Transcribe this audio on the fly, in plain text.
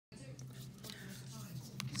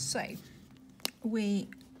So we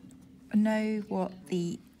know what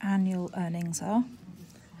the annual earnings are,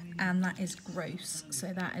 and that is gross. So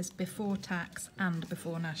that is before tax and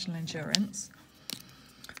before national insurance.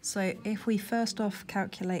 So if we first off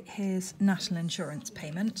calculate his national insurance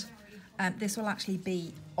payment, this will actually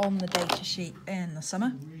be on the data sheet in the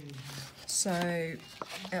summer. So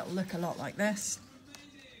it'll look a lot like this.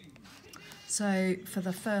 So for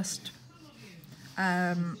the first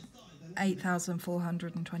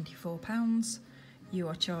 £8,424, you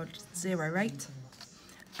are charged 0 rate,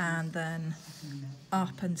 and then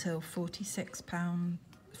up until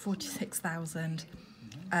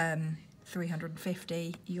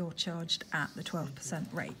 £46,350, you're charged at the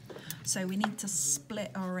 12% rate. So we need to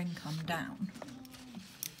split our income down.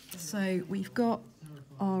 So we've got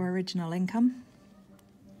our original income.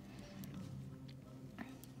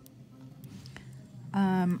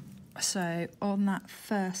 So on that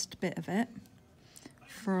first bit of it,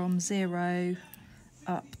 from 0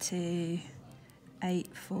 up to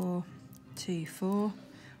 8,424,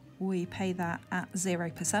 we pay that at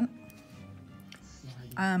 0%.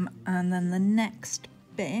 And then the next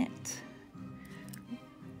bit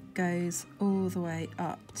goes all the way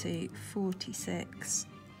up to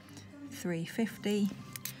 46,350,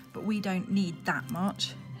 but we don't need that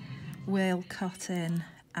much. We'll cut in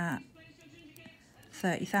at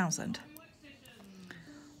 30,000.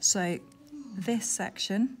 So this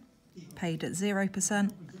section paid at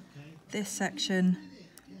 0%, this section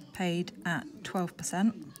paid at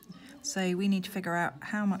 12%. So we need to figure out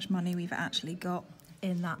how much money we've actually got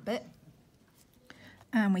in that bit,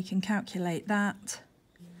 and we can calculate that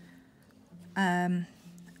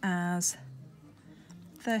as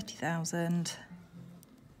 30,000,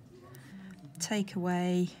 take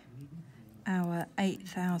away our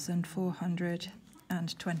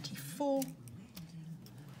 8,424.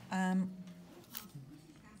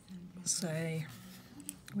 So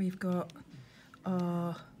we've got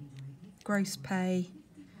our gross pay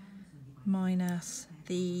minus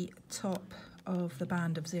the top of the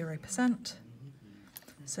band of 0%.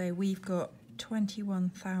 So we've got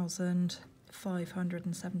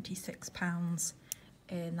 £21,576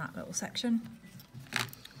 in that little section.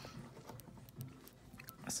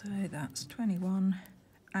 So that's 21,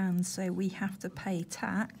 and so we have to pay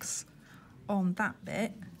tax on that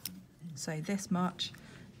bit, so this much,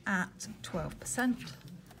 at 12%.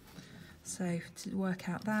 So to work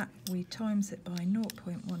out that, we times it by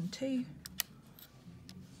 0.12.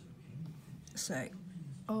 So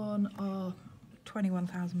on our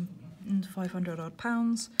 21,500 odd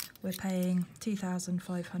pounds, we're paying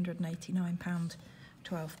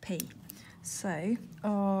 £2,589.12p. So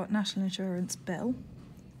our national insurance bill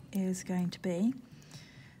is going to be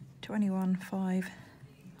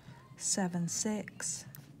 21,576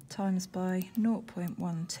 times by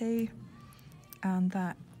 0.12, and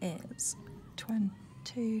that is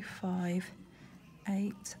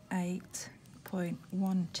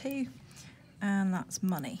 2588.12, and that's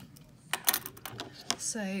money.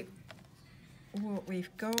 So what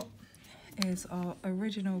we've got is our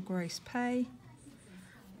original gross pay.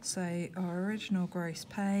 So our original gross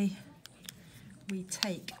pay, we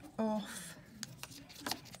take off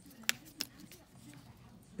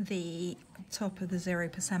the top of the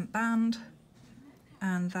 0% band,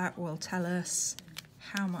 and that will tell us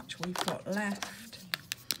how much we've got left.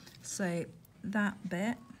 So that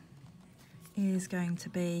bit is going to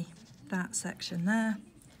be that section there.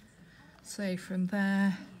 So from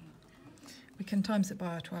there, we can times it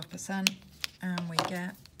by our 12%, and we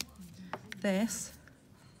get this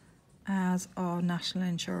as our national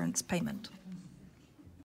insurance payment.